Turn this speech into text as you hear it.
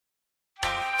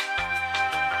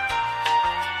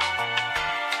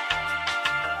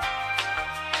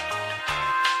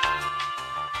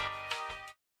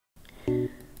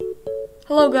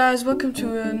Hello guys, welcome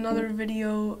to another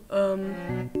video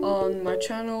on my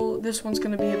channel. This one's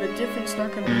going to be a bit different. It's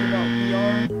not going to be about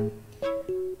VR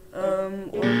or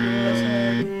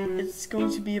whatever. It's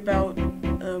going to be about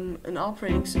an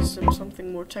operating system,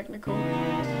 something more technical.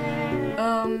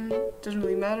 Doesn't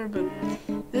really matter, but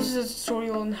this is a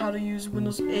tutorial on how to use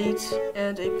Windows 8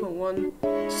 and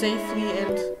 8.1 safely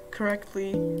and correctly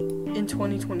in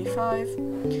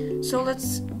 2025. So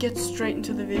let's get straight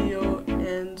into the video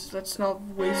and let's not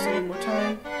waste any more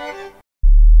time.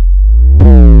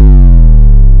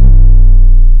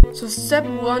 So step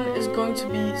 1 is going to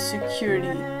be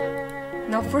security.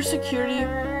 Now for security,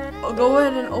 I'll go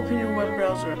ahead and open your web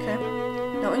browser, okay?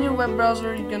 Now in your web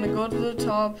browser, you're gonna go to the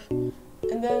top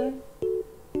and then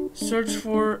search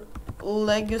for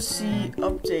legacy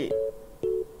update.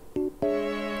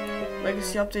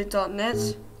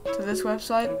 LegacyUpdate.net to this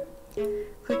website.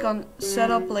 Click on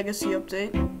Setup Legacy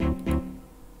Update.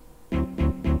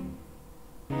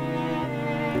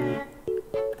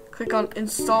 Click on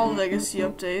Install Legacy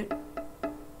Update.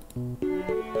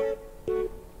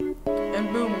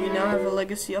 And boom, we now have a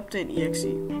Legacy Update exe.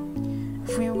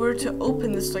 If we were to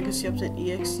open this Legacy Update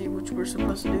exe, which we're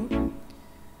supposed to do,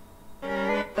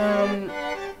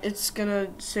 it's gonna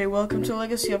say welcome to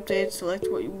Legacy Update. Select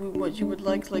what you would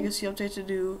like Legacy Update to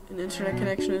do. An internet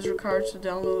connection is required to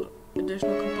download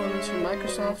additional components from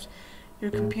Microsoft. Your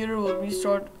computer will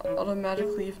restart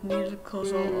automatically if needed.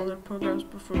 Close all other programs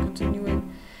before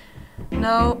continuing.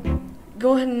 Now,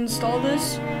 go ahead and install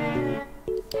this,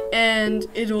 and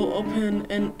it'll open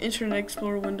an Internet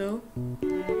Explorer window,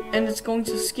 and it's going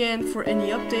to scan for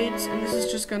any updates, and this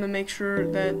is just going to make sure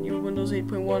that your Windows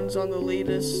 8.1 is on the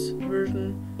latest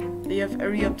version, that you have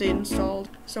every update installed.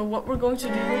 So what we're going to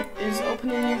do is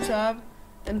open a new tab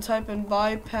and type in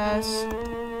bypass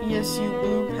ESU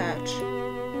blue patch.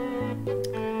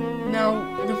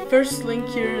 Now the first link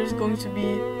here is going to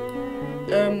be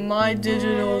my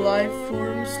digital live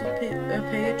forums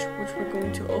page, which we're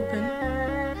going to open,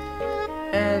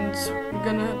 and we're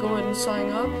gonna go ahead and sign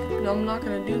up. Now I'm not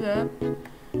gonna do that,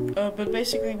 but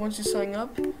basically once you sign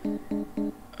up,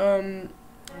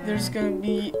 there's gonna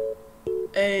be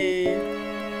a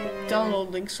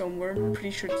download link somewhere. I'm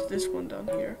pretty sure it's this one down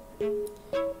here.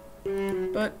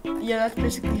 But yeah, that's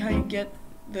basically how you get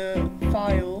the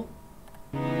file.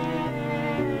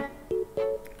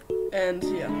 And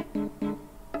yeah.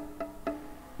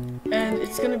 And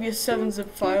it's gonna be a 7-zip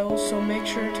file, so make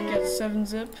sure to get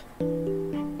 7-zip.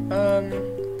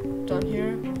 Down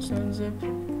here, 7-zip.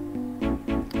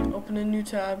 Open a new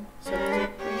tab,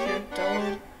 7-zip right here,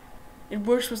 download. It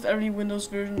works with every Windows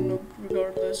version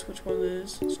regardless which one it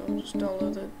is, so I'll just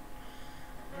download it.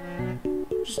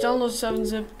 Just download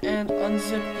 7-zip and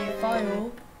unzip the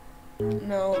file.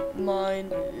 Now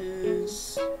mine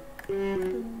is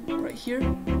right here.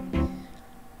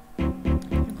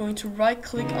 You're going to right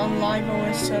click on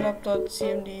liveOS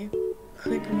setup.cmd,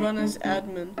 click run as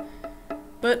admin.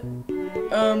 But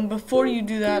before you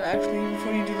do that, actually,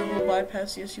 before you do the whole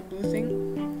bypass ESU blue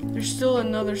thing, there's still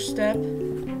another step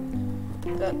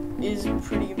that is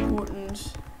pretty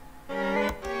important,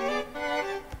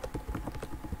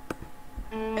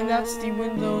 and that's the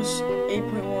Windows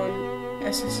 8.1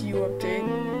 SSU update.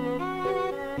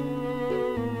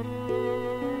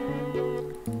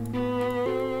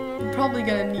 You're probably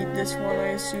gonna need this one,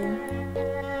 I assume.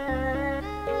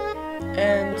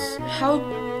 And how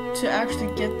to actually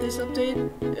get this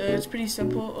update, it's pretty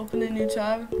simple. Open a new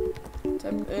tab,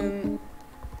 type in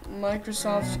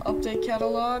Microsoft's update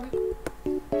catalog,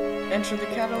 enter the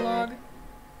catalog.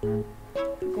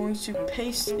 We're going to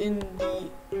paste in the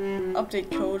update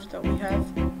code that we have,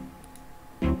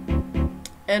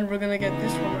 and we're gonna get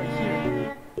this one right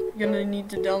here. You're gonna need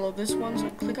to download this one, so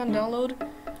click on download,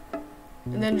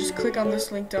 and then just click on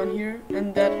this link down here,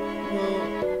 and that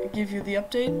will give you the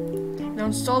update. Now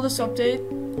install this update,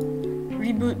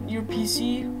 reboot your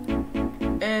PC,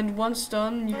 and once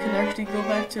done, you can actually go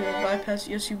back to bypass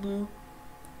ESU blue,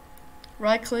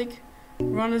 right click,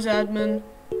 run as admin,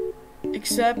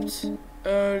 accept,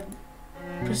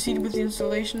 proceed with the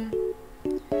installation,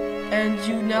 and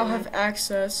you now have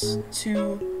access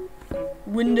to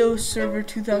Windows Server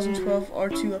 2012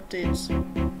 R2 updates.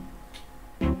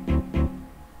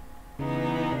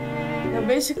 Now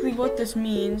basically what this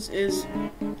means is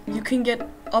you can get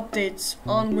updates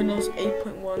on Windows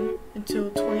 8.1 until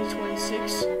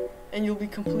 2026, and you'll be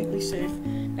completely safe.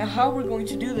 Now how we're going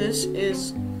to do this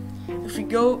is, if we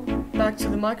go back to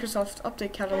the Microsoft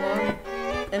update catalog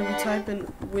and we type in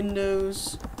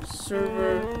Windows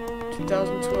Server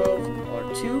 2012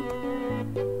 R2,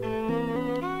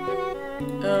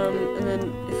 and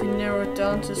then if we narrow it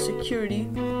down to security,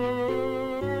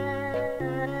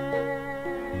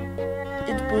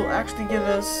 will actually give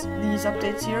us these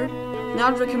updates here. Now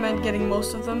I'd recommend getting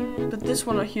most of them, but this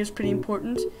one right here is pretty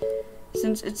important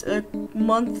since it's a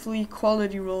monthly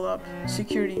quality roll-up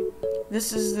security.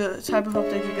 This is the type of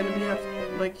update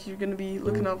you're gonna be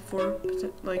looking out for.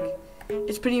 Like,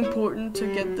 it's pretty important to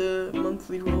get the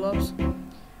monthly roll-ups.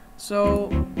 So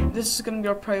this is gonna be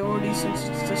our priority since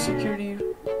it's the security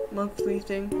monthly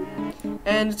thing,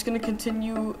 and it's gonna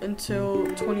continue until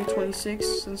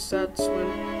 2026 since that's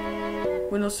when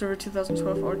Windows Server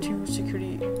 2012 R2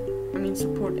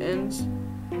 support ends.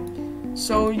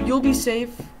 So you'll be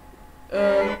safe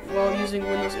while using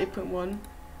Windows 8.1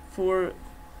 for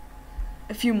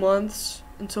a few months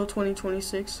until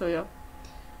 2026. So yeah.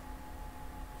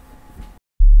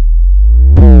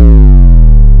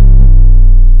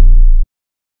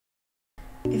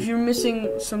 If you're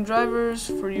missing some drivers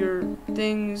for your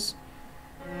things,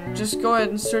 just go ahead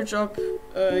and search up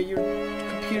your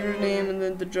computer name and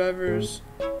then the drivers.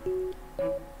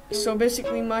 So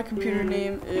basically my computer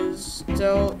name is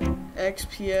Dell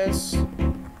XPS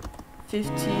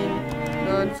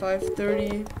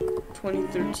 159530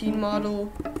 2013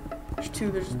 model. There's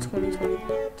two, there's a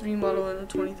 2023 model and a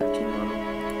 2013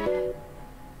 model.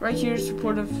 Right here is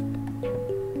support of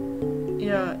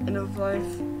end of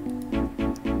life.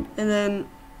 And then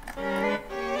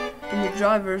in the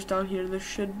drivers down here there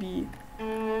should be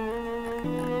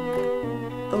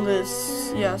a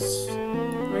list. Yes,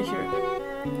 right here.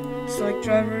 Select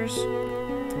drivers,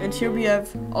 and here we have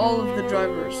all of the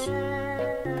drivers.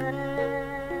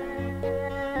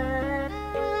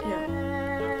 Yeah.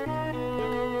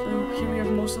 So here we have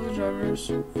most of the drivers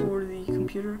for the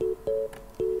computer.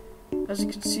 As you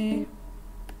can see.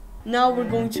 Now we're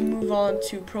going to move on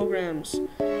to programs.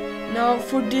 Now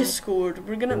for Discord,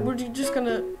 we're just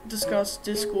gonna discuss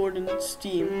Discord and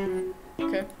Steam.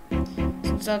 Okay?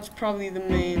 Since that's probably the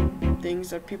main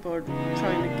things that people are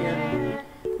trying to get.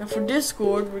 Now for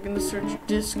Discord, we're gonna search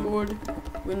Discord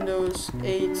Windows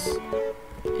 8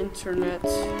 Internet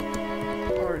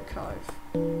Archive.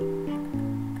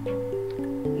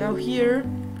 Now here,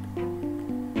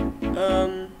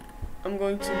 I'm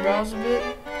going to browse a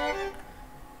bit.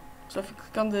 So if you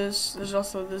click on this, there's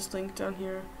also this link down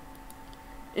here.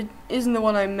 It isn't the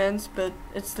one I meant, but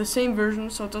it's the same version,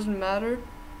 so it doesn't matter.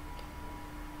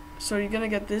 So you're gonna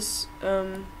get this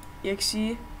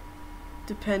exe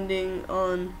depending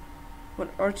on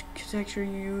what architecture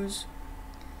you use.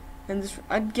 And this,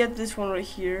 I'd get this one right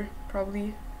here,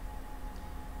 probably.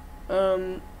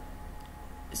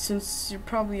 Since you're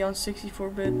probably on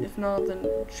 64-bit. If not, then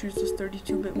choose this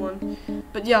 32-bit one.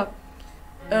 But yeah,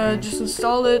 just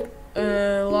install it,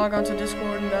 log on to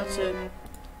Discord, and that's it.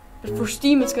 But for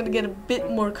Steam, it's going to get a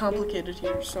bit more complicated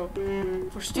here. So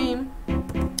for Steam,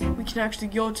 we can actually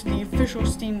go to the official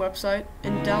Steam website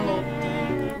and download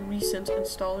the recent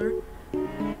installer.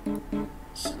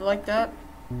 So like that,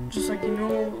 just like you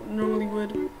normally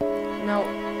would. Now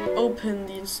open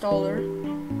the installer.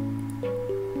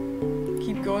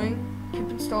 Keep going, keep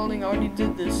installing. I already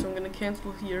did this, so I'm going to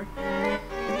cancel here.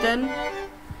 But then,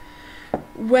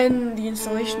 when the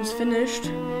installation is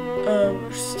finished,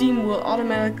 Steam will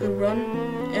automatically run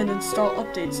and install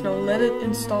updates. Now let it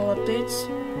install updates,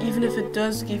 even if it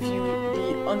does give you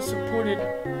the unsupported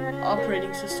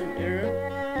operating system error.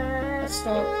 That's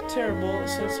not terrible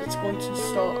since it's going to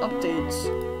install updates.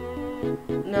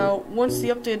 Now once the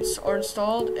updates are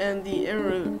installed and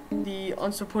the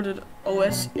unsupported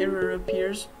OS error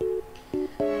appears,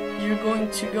 you're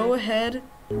going to go ahead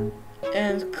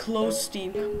and close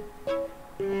Steam.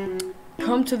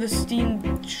 Come to the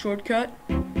Steam shortcut,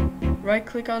 right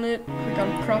click on it, click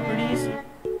on properties,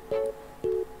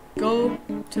 go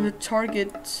to the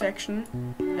target section,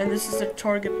 and this is the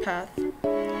target path.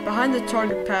 Behind the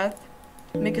target path,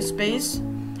 make a space,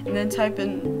 and then type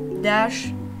in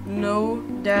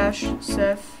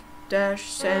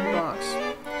no-cef-sandbox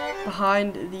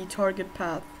behind the target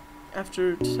path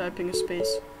after typing a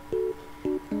space.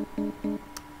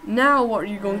 Now what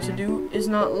you're going to do is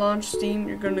not launch Steam,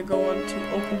 you're going to go on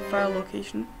to open file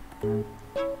location.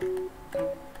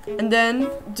 And then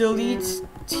delete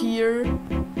tier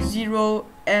 0s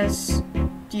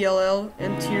DLL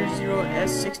and tier 0s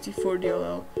 64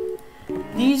 DLL.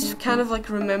 These kind of like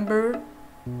remember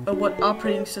what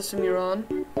operating system you're on,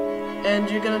 and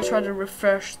you're going to try to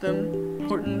refresh them.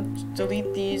 Important,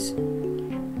 delete these,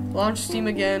 launch Steam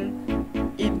again.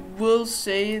 It will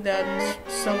say that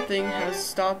something has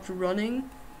stopped running,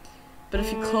 but if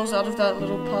you close out of that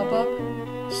little pop-up,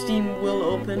 Steam will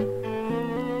open.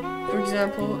 For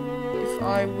example, if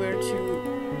I were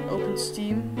to open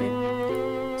Steam,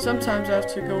 sometimes I have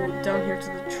to go down here to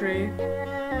the tray,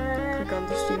 click on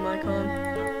the Steam icon,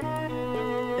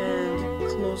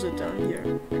 close it down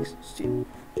here next to Steam.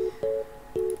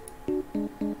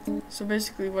 So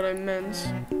basically what I meant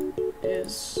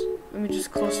is, let me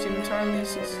just close Steam entirely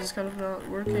since it's kind of not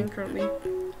working currently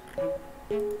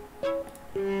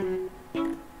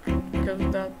because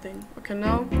of that thing. Okay,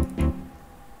 now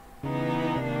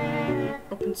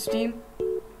open Steam.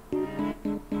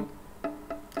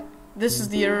 This is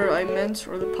the error I meant,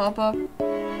 or the pop-up.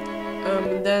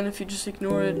 And then if you just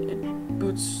ignore it, it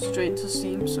boots straight into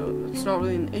Steam, so it's not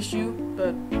really an issue,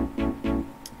 but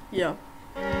yeah.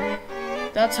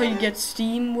 That's how you get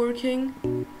Steam working.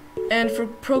 And for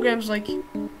programs like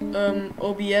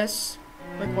OBS,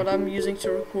 like what I'm using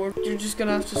to record, you're just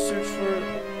gonna have to search for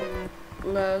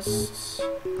last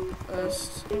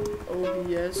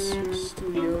OBS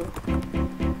Studio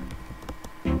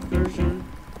version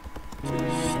to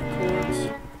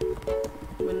support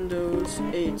Windows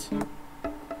 8.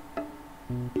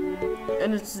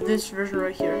 And it's this version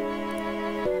right here.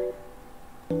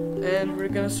 And we're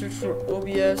gonna search for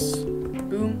OBS,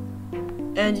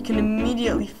 boom, and you can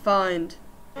immediately find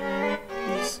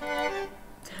these,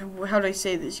 how do I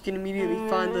say this? You can immediately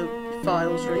find the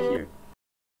files right here.